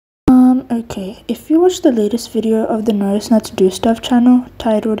Okay, if you watched the latest video of the Notice Nuts Do Stuff channel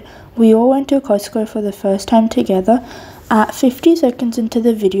titled We All Went to Costco for the First Time Together, at 50 seconds into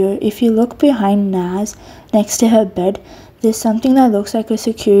the video, if you look behind Naz next to her bed, there's something that looks like a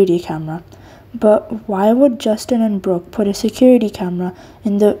security camera. But why would Justin and Brooke put a security camera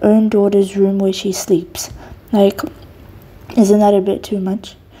in their own daughter's room where she sleeps? Like, isn't that a bit too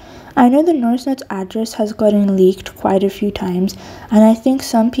much? I know the Notice Nuts address has gotten leaked quite a few times, and I think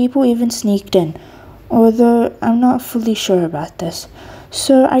some people even sneaked in, although I'm not fully sure about this.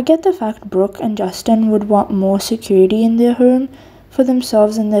 So I get the fact Brooke and Justin would want more security in their home for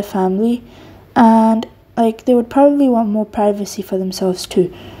themselves and their family, and they would probably want more privacy for themselves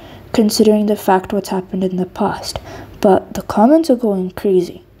too, considering the fact what's happened in the past. But the comments are going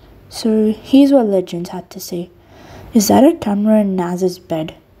crazy. So here's what Legends had to say. Is that a camera in Naz's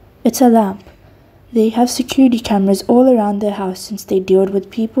bed? It's a lamp. They have security cameras all around their house since they dealt with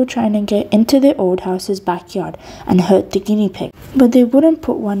people trying to get into their old house's backyard and hurt the guinea pig. But they wouldn't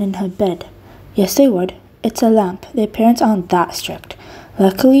put one in her bed. Yes, they would. It's a lamp. Their parents aren't that strict.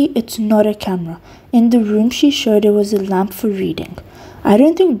 Luckily, it's not a camera. In the room she showed, it was a lamp for reading. I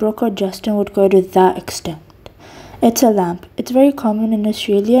don't think Brooke or Justin would go to that extent. It's a lamp. It's very common in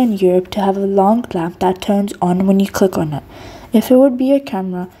Australia and Europe to have a long lamp that turns on when you click on it. If it would be a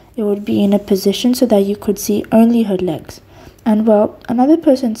camera, it would be in a position so that you could see only her legs. And well, another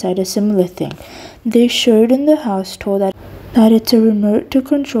person said a similar thing. They showed in the house tour that it's a remote to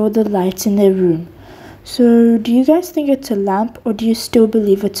control the lights in their room. So do you guys think it's a lamp, or do you still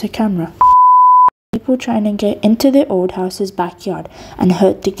believe it's a camera? People trying to get into their old house's backyard and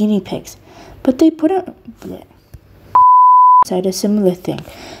hurt the guinea pigs. But they put a said a similar thing.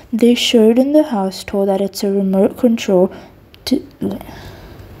 They showed in the house tour that it's a remote control to